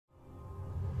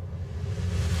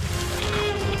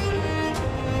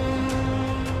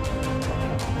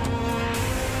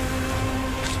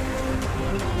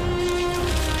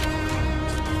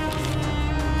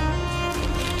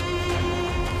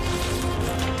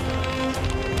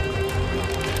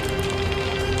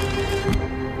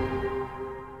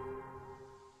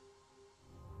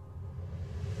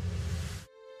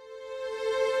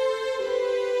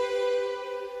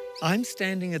I'm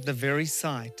standing at the very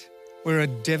site where a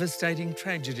devastating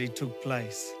tragedy took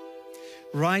place.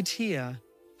 Right here,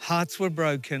 hearts were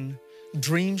broken,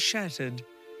 dreams shattered,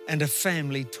 and a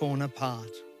family torn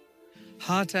apart.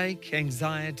 Heartache,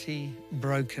 anxiety,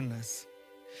 brokenness.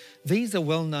 These are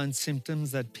well-known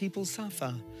symptoms that people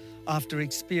suffer after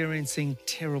experiencing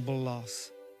terrible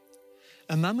loss.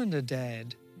 A mum and a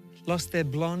dad lost their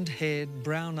blonde-haired,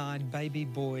 brown-eyed baby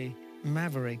boy,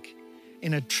 Maverick,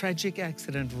 in a tragic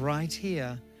accident right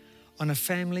here on a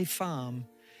family farm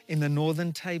in the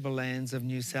northern tablelands of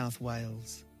New South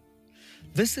Wales.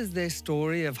 This is their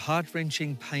story of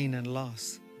heart-wrenching pain and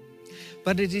loss.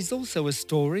 But it is also a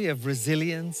story of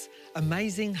resilience,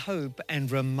 amazing hope, and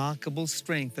remarkable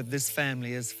strength that this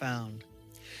family has found.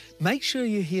 Make sure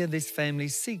you hear this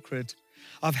family's secret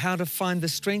of how to find the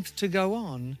strength to go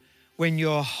on when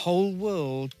your whole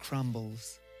world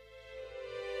crumbles.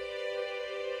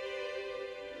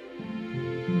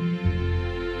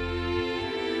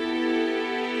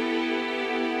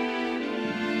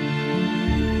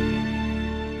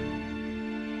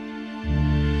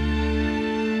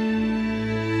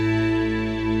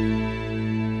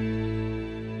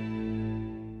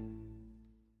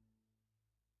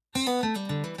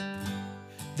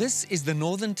 This is the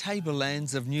northern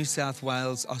tablelands of New South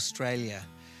Wales, Australia,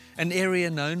 an area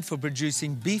known for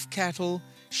producing beef cattle,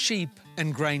 sheep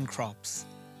and grain crops.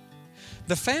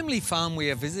 The family farm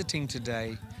we are visiting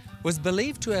today was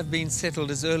believed to have been settled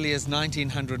as early as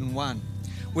 1901,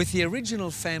 with the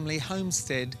original family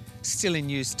homestead still in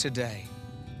use today.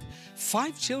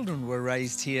 5 children were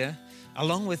raised here,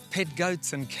 along with pet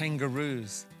goats and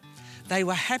kangaroos. They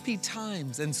were happy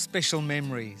times and special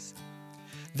memories.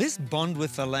 This bond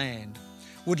with the land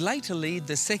would later lead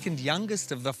the second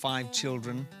youngest of the 5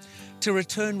 children to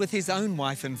return with his own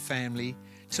wife and family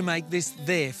to make this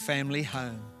their family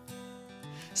home.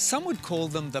 Some would call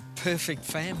them the perfect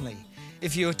family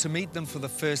if you were to meet them for the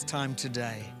first time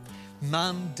today.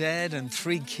 Mum, dad and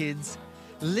 3 kids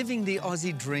living the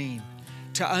Aussie dream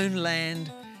to own land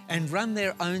and run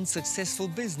their own successful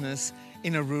business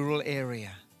in a rural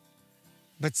area.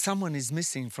 But someone is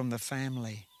missing from the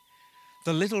family.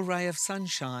 The little ray of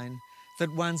sunshine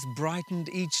that once brightened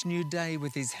each new day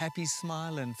with his happy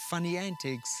smile and funny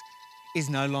antics is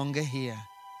no longer here.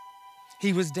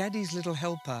 He was Daddy's little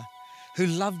helper who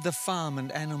loved the farm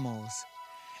and animals,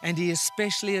 and he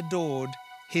especially adored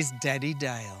his Daddy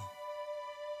Dale.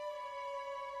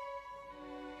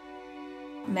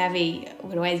 Mavi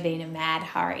would always be in a mad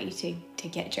hurry to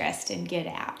get dressed and get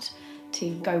out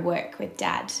to go work with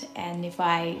Dad, and if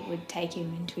I would take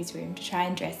him into his room to try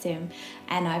and dress him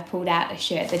and I pulled out a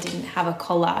shirt that didn't have a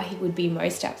collar, he would be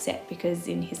most upset because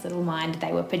in his little mind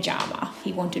they were pyjama.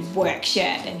 He wanted work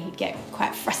shirt and he'd get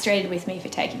quite frustrated with me for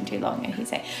taking too long, and he'd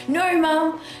say, "No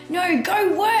Mum, no, go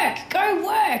work,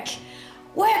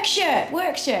 work shirt,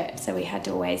 work shirt." So we had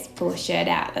to always pull a shirt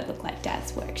out that looked like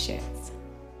Dad's work shirts.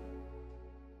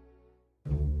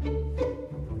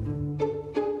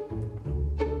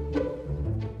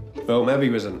 Well,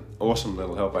 Mavi was an awesome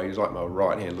little helper. He was like my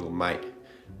right-hand little mate.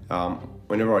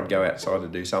 Whenever I'd go outside to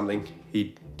do something,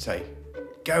 he'd say,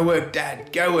 "Go work,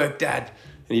 Dad, go work, Dad."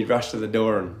 And he'd rush to the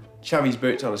door and shove his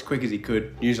boots on as quick as he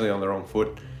could, usually on the wrong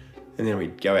foot. And then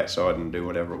we'd go outside and do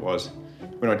whatever it was.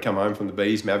 When I'd come home from the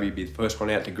bees, Mavi would be the first one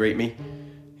out to greet me.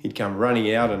 He'd come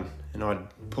running out and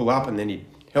I'd pull up, and then he'd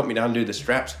help me to undo the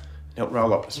straps, and help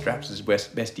roll up the straps as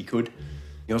best he could.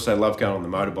 He also loved going on the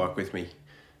motorbike with me.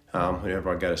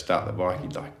 Whenever I'd go to start the bike,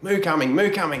 he'd like, "Moo coming,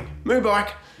 moo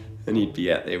bike," and he'd be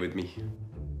out there with me.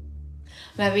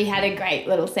 Mavi had a great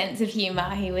little sense of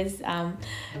humour. He was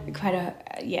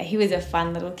he was a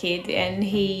fun little kid, and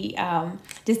he,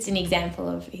 just an example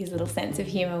of his little sense of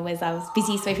humour was I was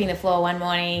busy sweeping the floor one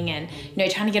morning and,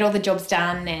 trying to get all the jobs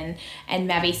done, and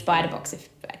Mavi spied a box of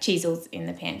cheesels in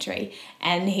the pantry,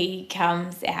 and he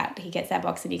comes out, he gets that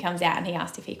box and he comes out and he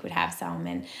asked if he could have some,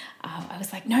 and I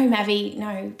was like, "No Mavi,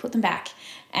 no, put them back."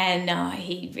 And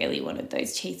he really wanted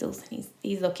those cheesels, and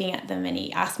he's looking at them, and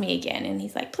he asked me again, and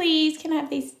he's like, "Please, can I have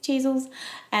these cheesels?"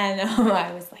 And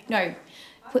I was like, "No,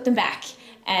 put them back."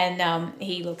 And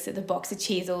he looks at the box of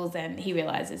cheesels and he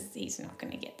realises he's not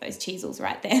going to get those cheesels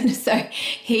right then. So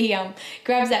he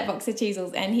grabs that box of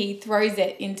cheesels and he throws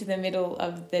it into the middle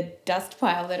of the dust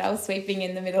pile that I was sweeping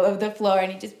in the middle of the floor,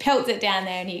 and he just pelts it down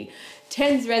there, and he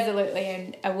turns resolutely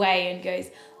and away and goes,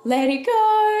 "Let it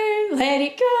go,"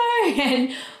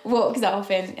 and walks off,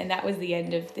 and that was the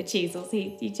end of the cheesels.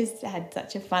 He just had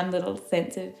such a fun little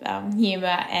sense of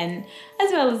humour, and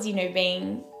as well as,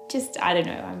 being just, I don't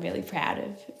know, I'm really proud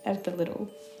of the little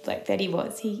bloke that he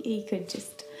was. He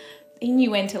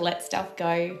knew when to let stuff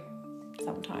go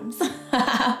sometimes.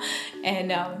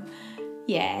 And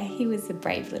yeah, he was a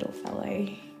brave little fellow.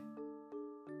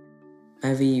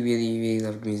 Mavi really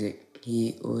loved music.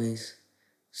 He always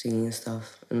singing and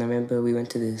stuff. And I remember we went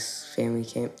to this family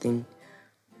camp thing,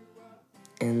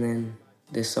 and then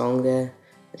the song there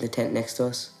at the tent next to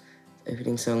us, the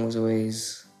opening song was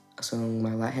always a song,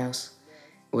 My Lighthouse.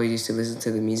 We used to listen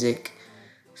to the music.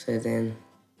 So then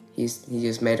he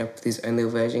just made up his own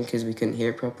little version because we couldn't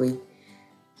hear it properly.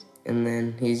 And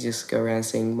then he'd just go around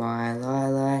saying My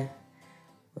Lie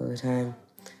all the time.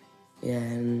 Yeah,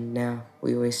 and now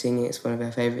we always sing it. It's one of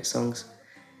our favourite songs.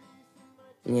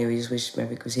 And yeah, we just wish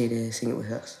Maverick was here to sing it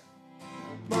with us.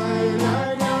 My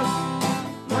lighthouse,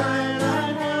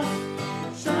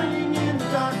 shining in the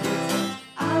darkness,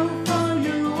 I'll follow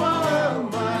you all,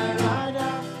 my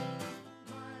lighthouse.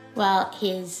 Well,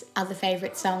 his other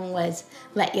favourite song was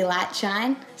Let Your Light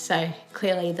Shine, so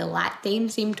clearly the light theme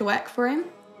seemed to work for him.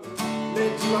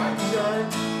 Let your light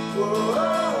shine,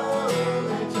 whoa,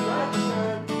 let your light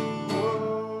shine,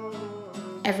 whoa.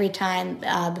 Every time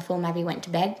before Mavi went to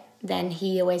bed, then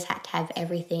he always had to have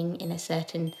everything in a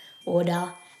certain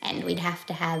order, and we'd have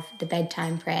to have the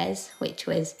bedtime prayers, which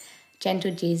was,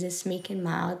 Gentle Jesus, meek and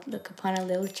mild, look upon a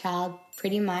little child,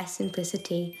 pretty my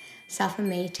simplicity, suffer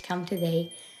me to come to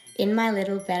thee. In my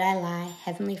little bed I lie,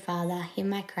 Heavenly Father, hear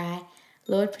my cry.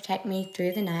 Lord, protect me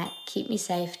through the night, keep me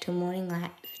safe till morning light.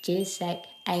 For Jesus' sake,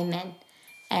 amen.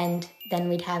 And then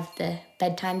we'd have the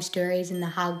bedtime stories and the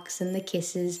hugs and the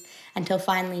kisses until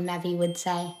finally Mavi would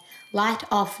say, light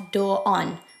off, door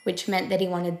on, which meant that he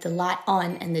wanted the light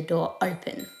on and the door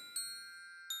open.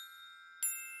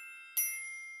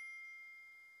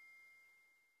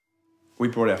 We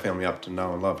brought our family up to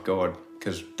know and love God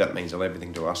because that means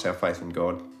everything to us, our faith in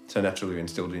God. So naturally we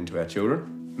instilled it into our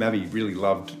children. Mavi really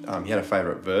loved, he had a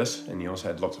favourite verse and he also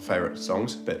had lots of favourite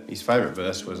songs, but his favourite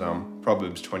verse was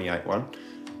Proverbs 28:1,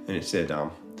 and it said,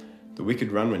 the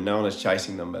wicked run when no one is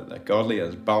chasing them, but the godly are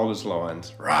as bold as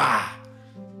lions. Rah!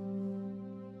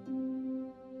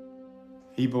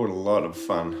 He brought a lot of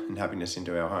fun and happiness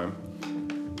into our home.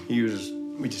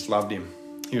 We just loved him.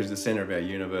 He was the centre of our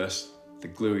universe, the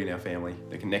glue in our family,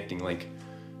 the connecting link.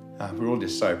 We're all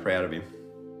just so proud of him.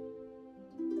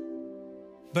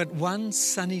 But one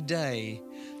sunny day,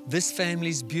 this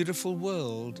family's beautiful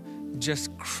world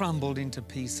just crumbled into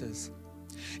pieces.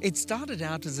 It started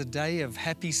out as a day of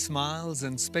happy smiles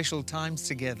and special times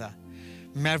together.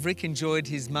 Maverick enjoyed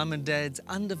his mum and dad's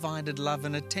undivided love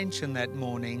and attention that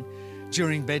morning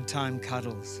during bedtime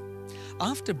cuddles.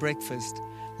 After breakfast,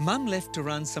 Mum left to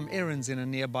run some errands in a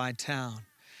nearby town,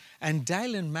 and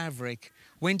Dale and Maverick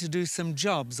went to do some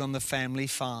jobs on the family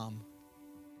farm.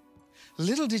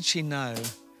 Little did she know,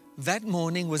 that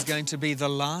morning was going to be the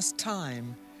last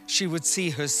time she would see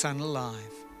her son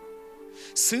alive.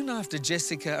 Soon after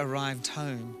Jessica arrived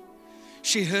home,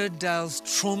 she heard Dale's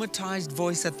traumatised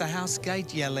voice at the house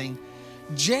gate yelling,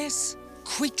 "Jess,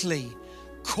 quickly,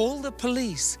 call the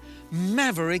police.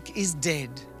 Maverick is dead."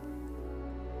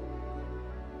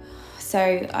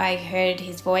 So I heard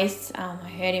his voice, I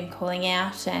heard him calling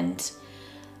out, and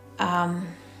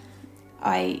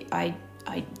I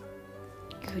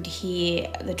could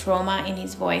hear the trauma in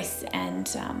his voice, and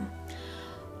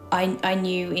I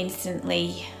knew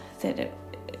instantly that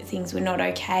things were not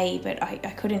okay, but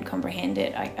I couldn't comprehend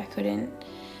it. I couldn't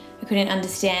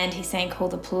understand. He's saying call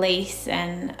the police,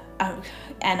 and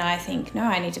I think no,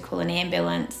 I need to call an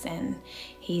ambulance, and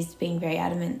he's being very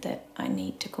adamant that I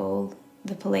need to call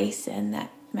the police and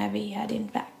that Mavi had in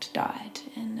fact died.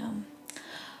 And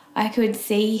I could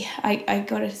see, I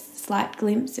got a slight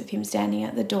glimpse of him standing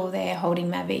at the door there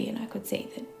holding Mavi, and I could see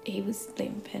that he was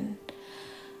limp, and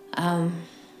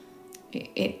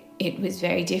it was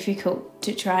very difficult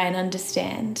to try and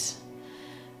understand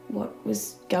what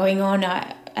was going on,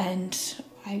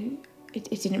 it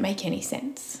didn't make any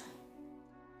sense.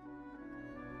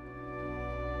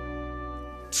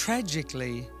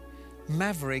 Tragically,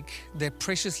 Maverick, their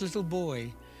precious little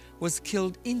boy, was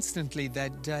killed instantly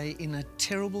that day in a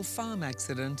terrible farm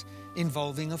accident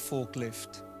involving a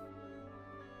forklift.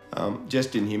 Jess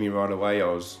didn't hear me right away. I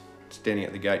was standing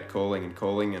at the gate calling and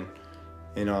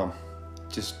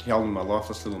just holding my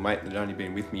lifeless little mate that had only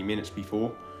been with me minutes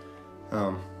before,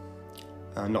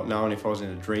 not knowing if I was in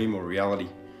a dream or reality.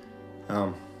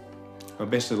 My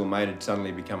best little mate had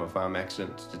suddenly become a farm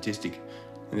accident statistic,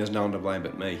 and there's no one to blame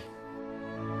but me.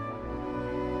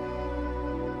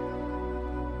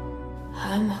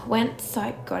 Once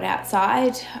I got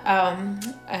outside,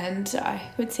 and I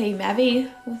could see Mavi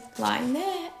was lying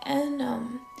there, and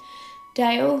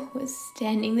Dale was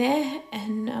standing there,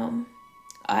 and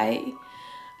I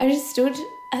just stood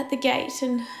at the gate,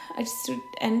 and I just stood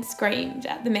and screamed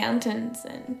at the mountains,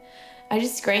 and I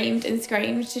just screamed and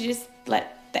screamed to just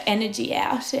let the energy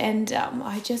out, and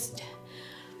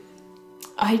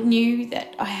I knew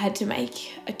that I had to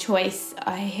make a choice.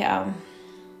 I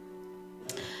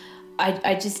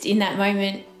just in that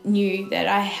moment knew that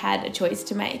I had a choice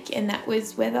to make, and that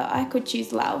was whether I could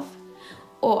choose love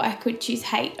or I could choose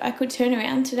hate. I could turn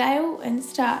around to Dale and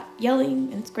start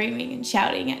yelling and screaming and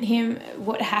shouting at him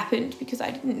what happened, because I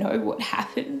didn't know what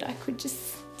happened. I could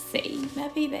just see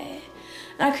Mavi there.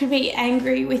 And I could be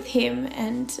angry with him,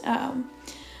 and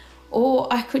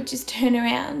or I could just turn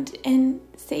around and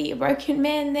see a broken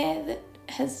man there that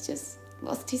has just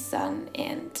lost his son,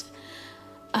 and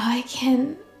I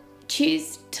can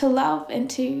choose to love and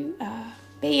to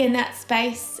be in that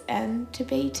space and to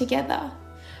be together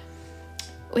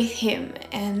with him.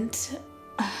 And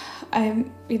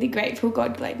I'm really grateful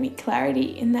God gave me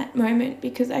clarity in that moment,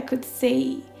 because I could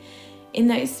see in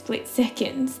those split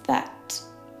seconds that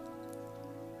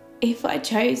if I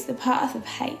chose the path of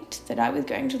hate, that I was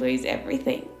going to lose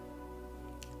everything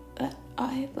that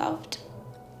I loved.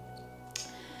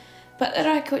 But that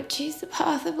I could choose the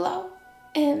path of love,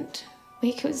 and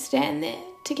we could stand there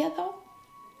together,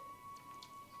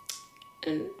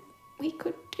 and we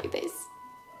could do this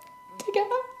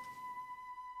together.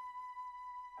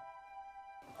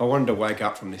 I wanted to wake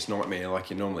up from this nightmare like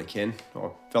you normally can. I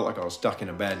felt like I was stuck in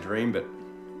a bad dream, but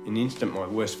in an instant my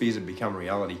worst fears had become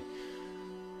reality.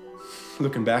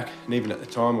 Looking back, and even at the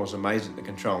time, I was amazed at the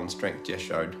control and strength Jess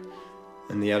showed,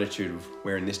 and the attitude of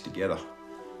we're in this together.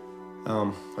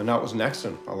 I know it was an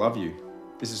accident. I love you.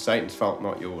 This is Satan's fault,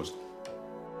 not yours.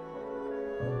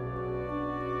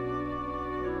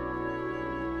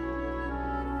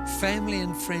 Family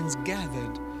and friends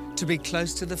gathered to be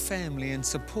close to the family and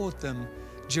support them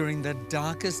during the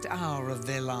darkest hour of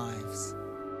their lives.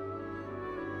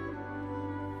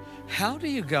 How do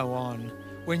you go on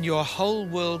when your whole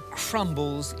world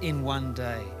crumbles in one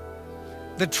day?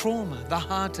 The trauma, the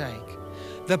heartache,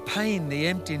 the pain, the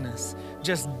emptiness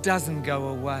just doesn't go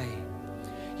away.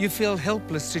 You feel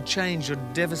helpless to change your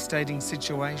devastating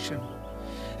situation,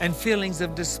 and feelings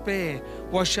of despair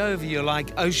wash over you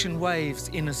like ocean waves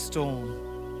in a storm.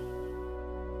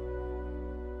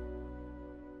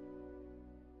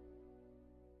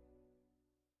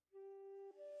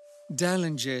 Dale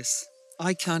and Jess,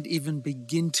 I can't even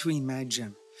begin to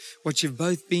imagine what you've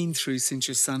both been through since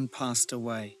your son passed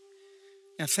away.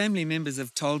 Our family members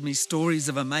have told me stories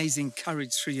of amazing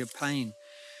courage through your pain.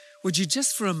 Would you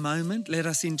just for a moment let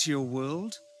us into your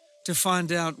world to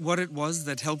find out what it was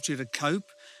that helped you to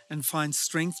cope and find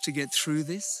strength to get through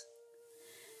this?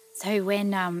 So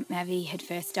when Mavi had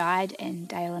first died, and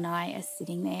Dale and I are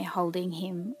sitting there holding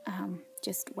him,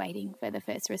 just waiting for the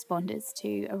first responders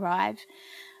to arrive,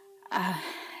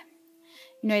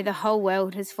 you know, the whole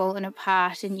world has fallen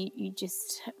apart, and you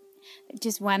just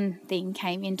one thing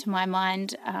came into my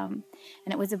mind, and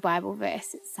it was a Bible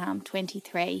verse. It's Psalm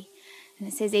 23, and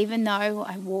it says, "Even though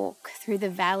I walk through the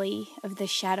valley of the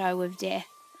shadow of death,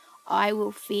 I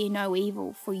will fear no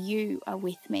evil, for you are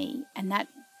with me." And that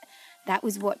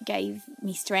was what gave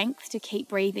me strength to keep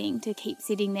breathing, to keep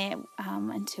sitting there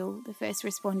until the first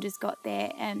responders got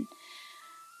there. And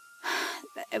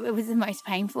it was the most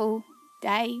painful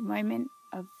moment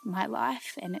of my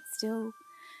life, and it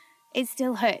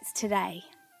still hurts today.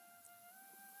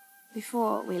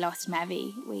 Before we lost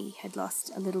Mavi, we had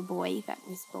lost a little boy that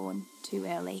was born too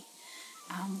early.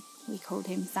 We called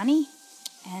him Sonny,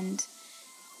 and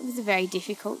it was a very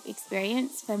difficult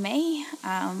experience for me.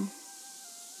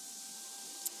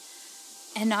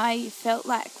 And I felt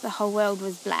like the whole world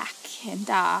was black and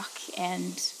dark,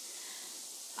 and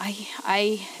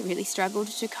I really struggled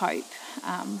to cope.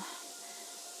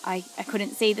 I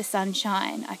couldn't see the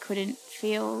sunshine. I couldn't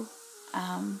feel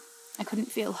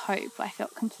hope. I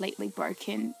felt completely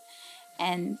broken,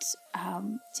 and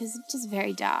just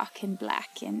very dark and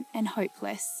black and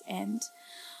hopeless. And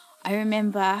I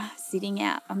remember sitting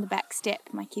out on the back step.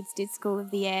 My kids did School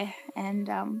of the Air, and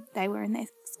they were in their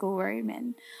schoolroom,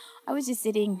 and I was just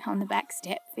sitting on the back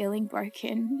step feeling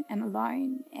broken and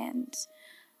alone, and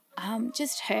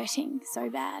just hurting so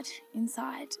bad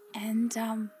inside. And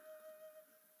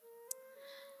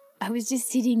I was just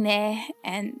sitting there,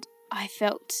 and I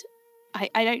felt,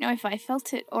 I don't know if I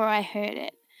felt it or I heard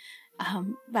it,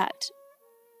 but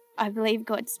I believe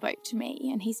God spoke to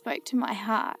me, and he spoke to my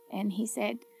heart, and he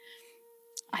said,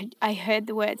 I heard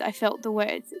the words, I felt the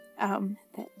words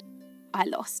that I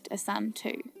lost a son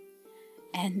too.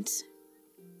 And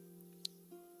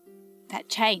that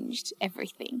changed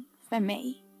everything for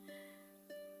me.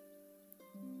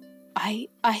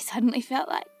 I suddenly felt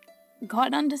like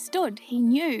God understood. He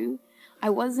knew I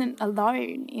wasn't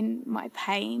alone in my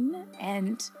pain,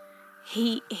 and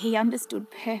he understood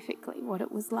perfectly what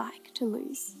it was like to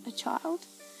lose a child.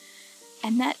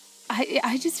 And that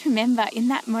I just remember in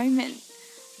that moment,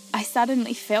 I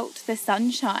suddenly felt the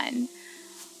sunshine,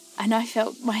 and I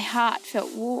felt my heart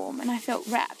felt warm, and I felt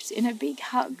wrapped in a big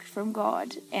hug from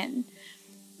God. And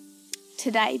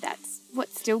today, that's what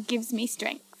still gives me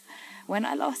strength. When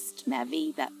I lost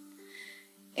Mavi, that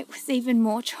it was even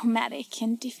more traumatic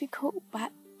and difficult,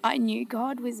 but I knew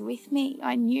God was with me.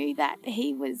 I knew that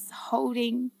he was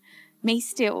holding me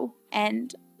still,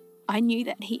 and I knew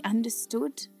that he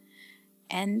understood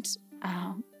and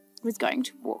was going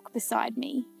to walk beside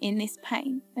me in this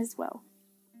pain as well.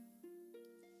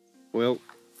 Well,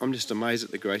 I'm just amazed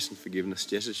at the grace and forgiveness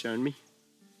Jess has shown me.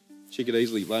 She could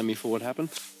easily blame me for what happened.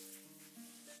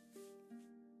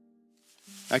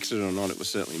 Accident or not, it was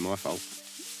certainly my fault.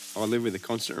 I live with a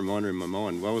constant reminder in my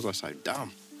mind, why was I so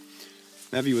dumb?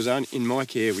 Mavi was in my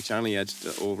care, which only adds to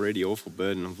the already awful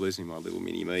burden of losing my little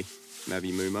mini-me,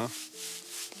 Mavi Moomar.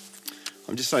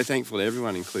 I'm just so thankful to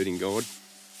everyone, including God,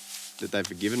 that they've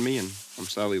forgiven me, and I'm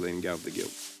slowly letting go of the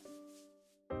guilt.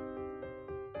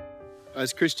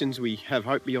 As Christians, we have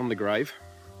hope beyond the grave.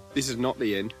 This is not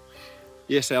the end.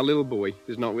 Yes, our little boy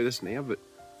is not with us now, but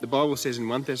the Bible says in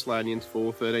 1 Thessalonians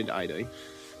 4:13-18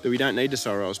 that we don't need to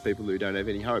sorrow as people who don't have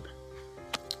any hope.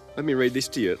 Let me read this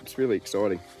to you. It's really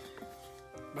exciting.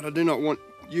 But I do not want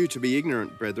you to be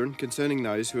ignorant, brethren, concerning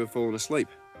those who have fallen asleep,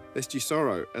 lest you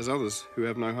sorrow as others who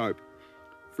have no hope.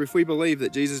 For if we believe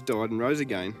that Jesus died and rose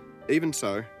again, even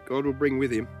so, God will bring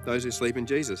with him those who sleep in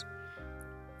Jesus.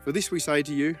 For this we say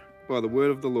to you by the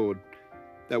word of the Lord,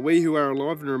 that we who are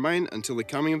alive and remain until the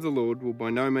coming of the Lord will by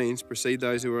no means precede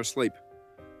those who are asleep.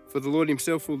 For the Lord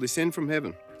himself will descend from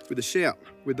heaven with a shout,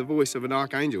 with the voice of an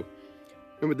archangel,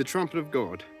 and with the trumpet of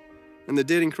God, and the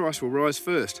dead in Christ will rise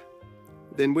first.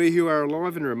 Then we who are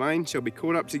alive and remain shall be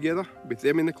caught up together with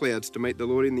them in the clouds to meet the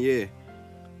Lord in the air.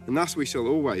 And thus we shall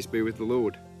always be with the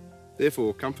Lord.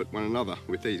 Therefore comfort one another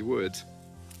with these words.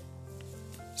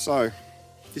 So,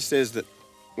 this says that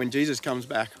when Jesus comes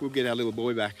back, we'll get our little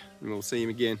boy back, and we'll see him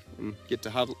again, and get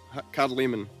to cuddle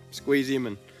him and squeeze him,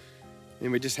 and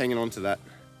we're just hanging on to that.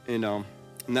 And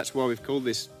that's why we've called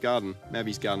this garden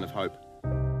Mavi's Garden of Hope.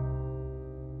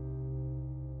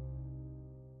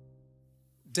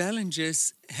 Dale and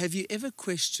Jess, have you ever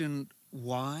questioned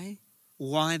why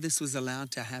this was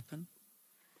allowed to happen?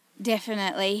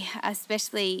 Definitely,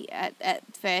 especially at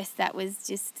first, that was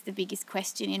just the biggest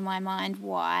question in my mind.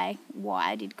 Why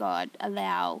did God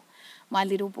allow my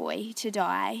little boy to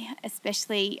die?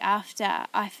 Especially after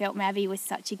I felt Mavi was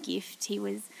such a gift. He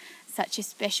was such a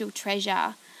special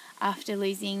treasure after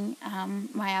losing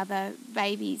my other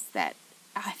babies, that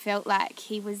I felt like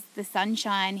he was the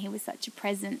sunshine. He was such a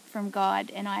present from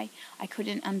God, and I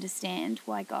couldn't understand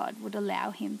why God would allow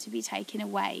him to be taken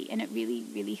away, and it really,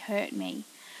 really hurt me.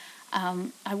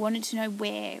 I wanted to know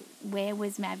where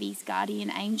was Mavi's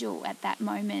guardian angel at that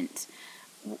moment.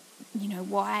 You know,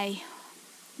 why?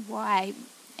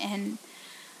 And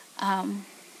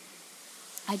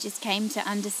I just came to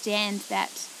understand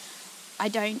that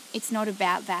it's not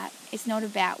about that. It's not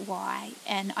about why,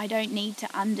 and I don't need to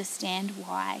understand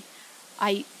why.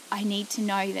 I need to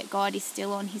know that God is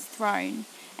still on his throne,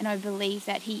 and I believe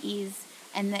that he is,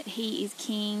 and that he is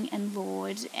King and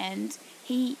Lord, and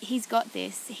he's got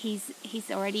this.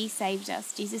 He's already saved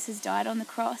us. Jesus has died on the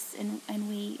cross, and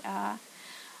we are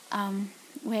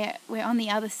we're on the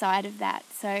other side of that.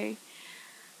 So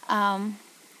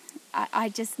I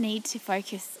just need to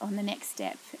focus on the next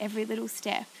step, every little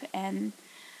step, and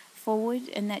forward,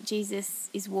 and that Jesus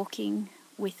is walking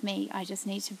with me. I just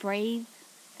need to breathe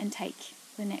and take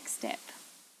the next step.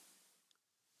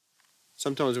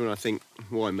 Sometimes when I think,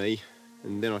 why me?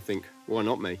 And then I think, why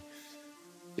not me?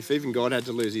 If even God had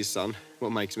to lose his son,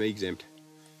 what makes me exempt?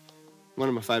 One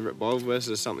of my favourite Bible verses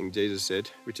is something Jesus said,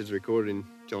 which is recorded in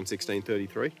John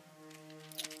 16:33.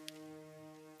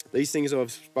 These things I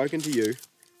have spoken to you,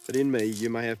 that in me you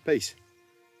may have peace.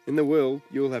 In the world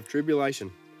you will have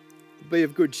tribulation. But be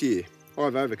of good cheer. I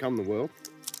have overcome the world.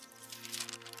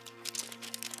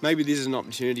 Maybe this is an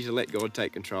opportunity to let God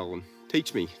take control and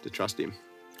teach me to trust him.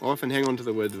 I often hang on to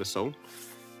the words of a song.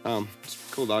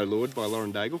 It's called O Lord by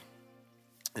Lauren Daigle.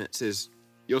 And it says,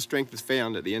 your strength is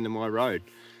found at the end of my road.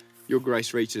 Your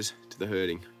grace reaches to the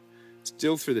hurting.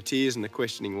 Still through the tears and the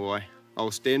questioning why, I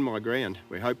will stand my ground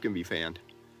where hope can be found.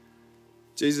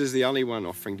 Jesus is the only one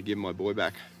offering to give my boy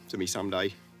back to me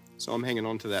someday. So I'm hanging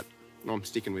on to that, and I'm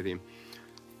sticking with him.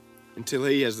 Until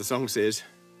he, as the song says,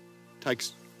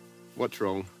 takes what's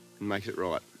wrong and makes it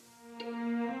right.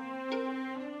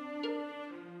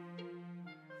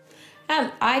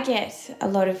 I get a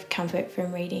lot of comfort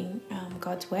from reading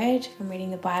God's Word, from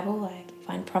reading the Bible. I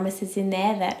find promises in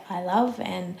there that I love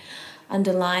and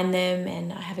underline them,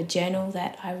 and I have a journal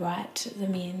that I write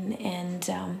them in, and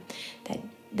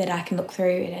that I can look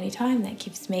through at any time. That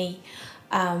gives me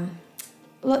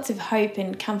lots of hope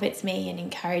and comforts me and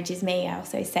encourages me. I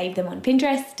also save them on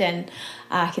Pinterest, and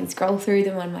I can scroll through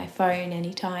them on my phone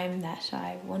anytime that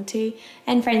I want to.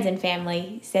 And friends and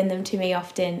family send them to me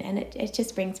often, and it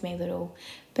just brings me little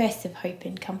bursts of hope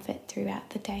and comfort throughout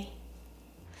the day.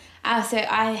 So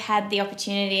I had the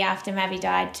opportunity after Mavi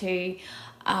died to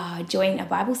join a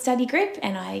Bible study group,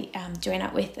 and I join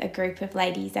up with a group of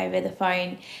ladies over the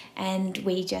phone, and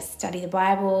we just study the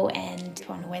Bible and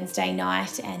on a Wednesday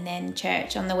night, and then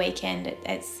church on the weekend.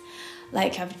 It's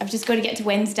like I've just got to get to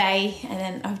Wednesday, and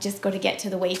then I've just got to get to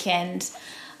the weekend,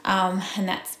 and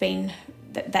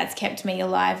that's kept me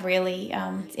alive really.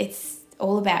 It's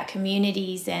all about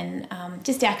communities and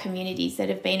just our communities that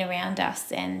have been around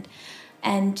us and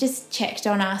just checked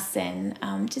on us, and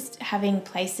just having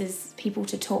places, people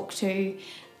to talk to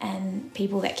and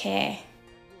people that care.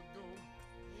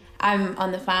 I'm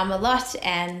on the farm a lot,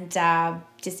 and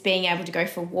just being able to go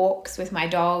for walks with my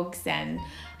dogs and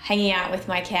hanging out with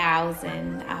my cows,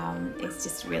 and it's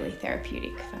just really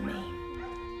therapeutic for me.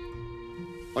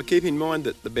 I keep in mind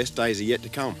that the best days are yet to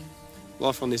come.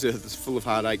 Life on this earth is full of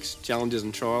heartaches, challenges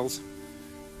and trials.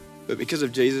 But because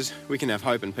of Jesus, we can have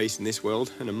hope and peace in this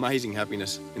world and amazing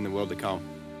happiness in the world to come.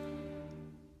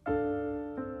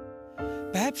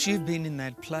 Perhaps you've been in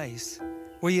that place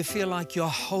where you feel like your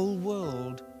whole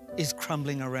world is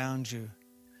crumbling around you.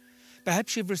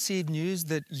 Perhaps you've received news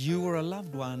that you or a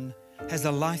loved one has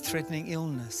a life-threatening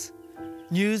illness,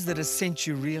 news that has sent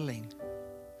you reeling.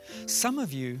 Some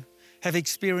of you have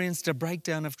experienced a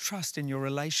breakdown of trust in your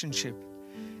relationship,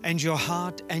 and your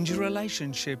heart and your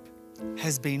relationship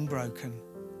has been broken.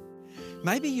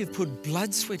 Maybe you've put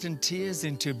blood, sweat and tears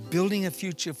into building a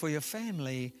future for your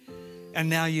family, and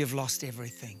now you've lost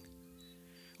everything.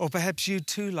 Or perhaps you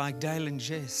too, like Dale and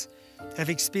Jess,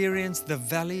 have experienced the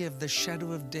valley of the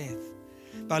shadow of death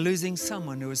by losing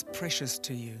someone who is precious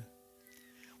to you.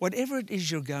 Whatever it is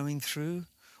you're going through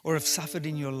or have suffered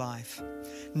in your life,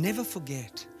 never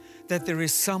forget that there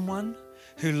is someone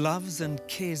who loves and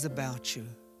cares about you.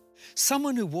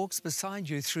 Someone who walks beside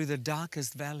you through the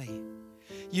darkest valley.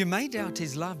 You may doubt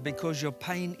his love because your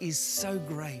pain is so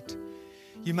great.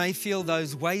 You may feel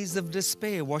those waves of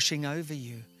despair washing over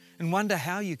you and wonder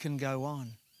how you can go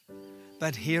on.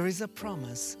 But here is a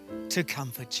promise to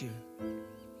comfort you.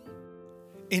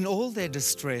 In all their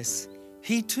distress,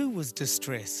 he too was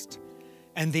distressed,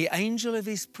 and the angel of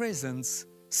his presence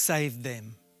saved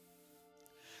them.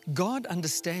 God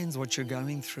understands what you're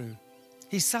going through.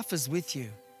 He suffers with you.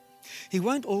 He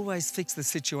won't always fix the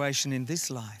situation in this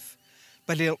life,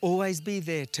 but he'll always be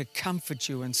there to comfort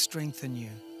you and strengthen you.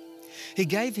 He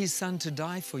gave his Son to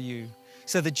die for you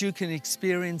so that you can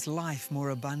experience life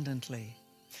more abundantly.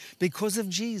 Because of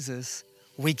Jesus,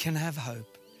 we can have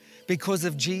hope. Because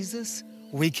of Jesus,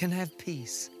 we can have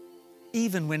peace,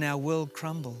 even when our world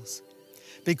crumbles.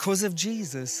 Because of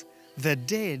Jesus, the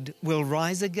dead will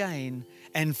rise again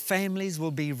and families will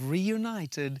be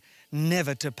reunited,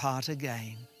 never to part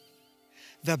again.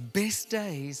 The best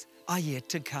days are yet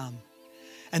to come,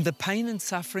 and the pain and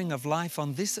suffering of life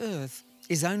on this earth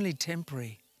is only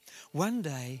temporary. One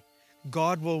day,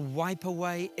 God will wipe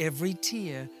away every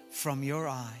tear from your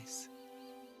eyes.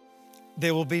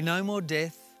 There will be no more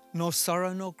death, nor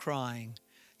sorrow, nor crying.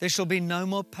 There shall be no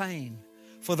more pain,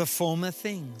 for the former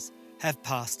things have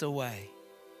passed away.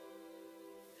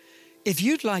 If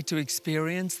you'd like to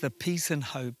experience the peace and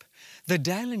hope that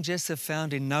Dale and Jess have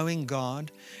found in knowing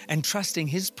God and trusting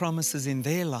his promises in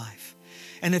their life,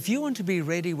 and if you want to be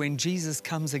ready when Jesus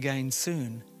comes again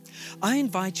soon, I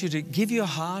invite you to give your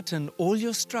heart and all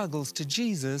your struggles to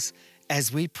Jesus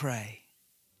as we pray.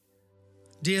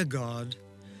 Dear God,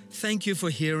 thank you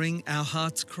for hearing our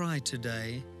heart's cry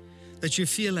today, that you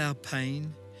feel our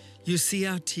pain, you see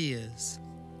our tears.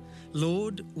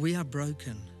 Lord, we are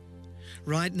broken.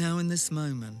 Right now in this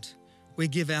moment, we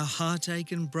give our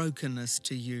heartache and brokenness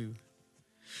to you.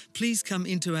 Please come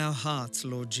into our hearts,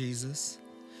 Lord Jesus.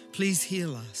 Please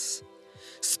heal us.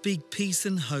 Speak peace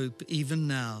and hope even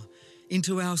now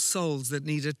into our souls that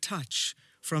need a touch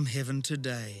from heaven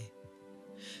today.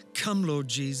 Come, Lord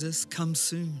Jesus, come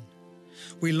soon.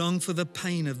 We long for the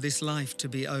pain of this life to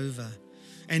be over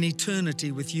and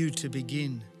eternity with you to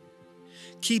begin.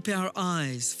 Keep our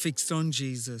eyes fixed on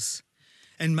Jesus,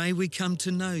 and may we come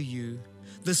to know you,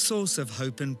 the source of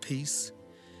hope and peace,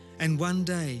 and one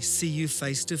day see you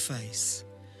face to face.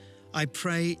 I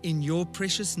pray in your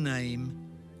precious name.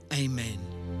 Amen.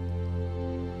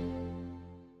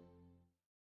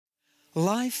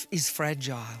 Life is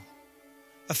fragile.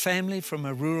 A family from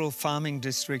a rural farming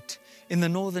district in the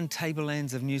northern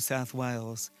tablelands of New South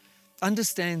Wales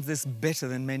understands this better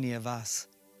than many of us.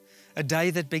 A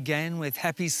day that began with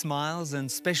happy smiles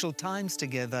and special times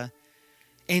together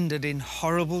ended in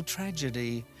horrible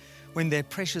tragedy when their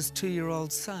precious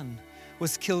 2-year-old son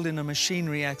was killed in a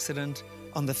machinery accident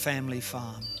on the family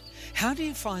farm. How do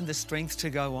you find the strength to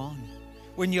go on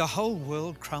when your whole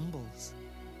world crumbles?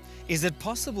 Is it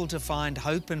possible to find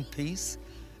hope and peace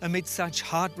amid such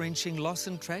heart-wrenching loss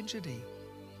and tragedy?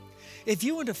 If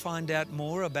you want to find out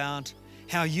more about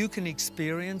how you can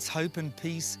experience hope and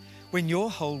peace when your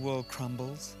whole world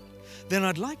crumbles, then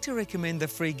I'd like to recommend the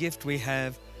free gift we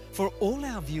have for all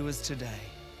our viewers today.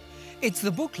 It's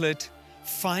the booklet,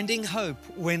 Finding Hope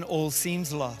When All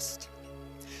Seems Lost.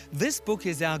 This book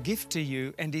is our gift to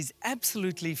you and is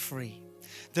absolutely free.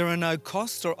 There are no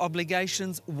costs or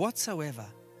obligations whatsoever.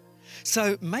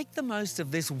 So make the most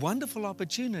of this wonderful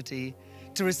opportunity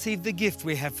to receive the gift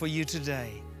we have for you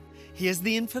today. Here's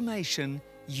the information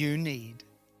you need.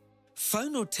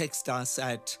 Phone or text us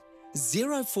at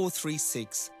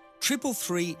 0436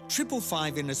 333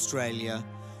 555 in Australia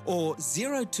or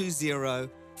 020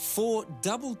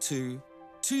 422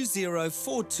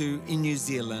 2042 in New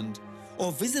Zealand,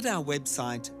 or visit our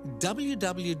website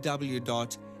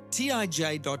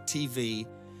www.tij.tv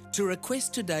to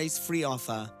request today's free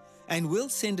offer, and we'll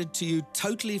send it to you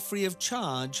totally free of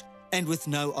charge and with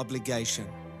no obligation.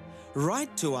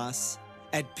 Write to us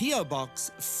at PO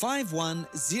Box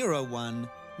 5101,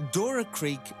 Dora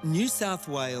Creek, New South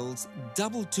Wales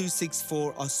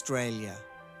 2264 Australia,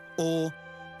 or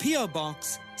PO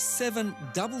Box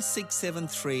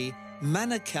 76673,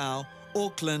 Manukau,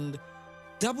 Auckland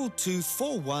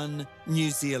 2241,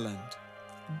 New Zealand.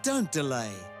 Don't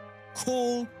delay.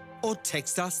 Call or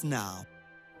text us now.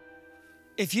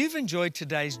 If you've enjoyed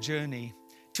today's journey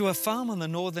to a farm on the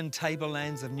northern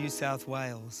tablelands of New South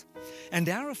Wales and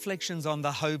our reflections on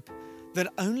the hope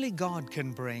that only God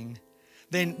can bring,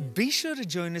 then be sure to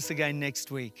join us again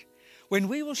next week when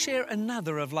we will share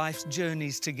another of life's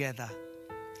journeys together.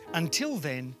 Until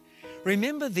then,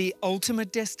 remember the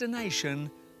ultimate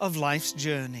destination of life's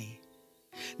journey.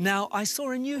 Now I saw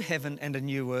a new heaven and a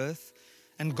new earth,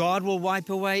 and God will wipe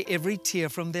away every tear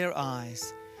from their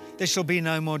eyes. There shall be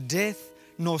no more death,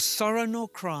 nor sorrow, nor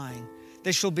crying.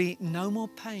 There shall be no more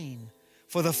pain,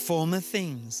 for the former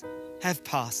things have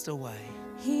passed away.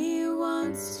 He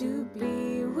wants to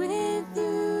be with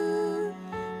you,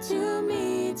 to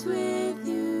meet with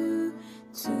you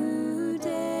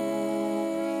today.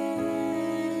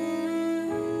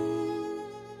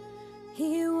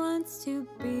 He wants to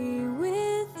be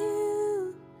with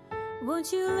you.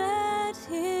 Won't you let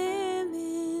him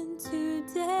in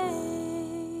today?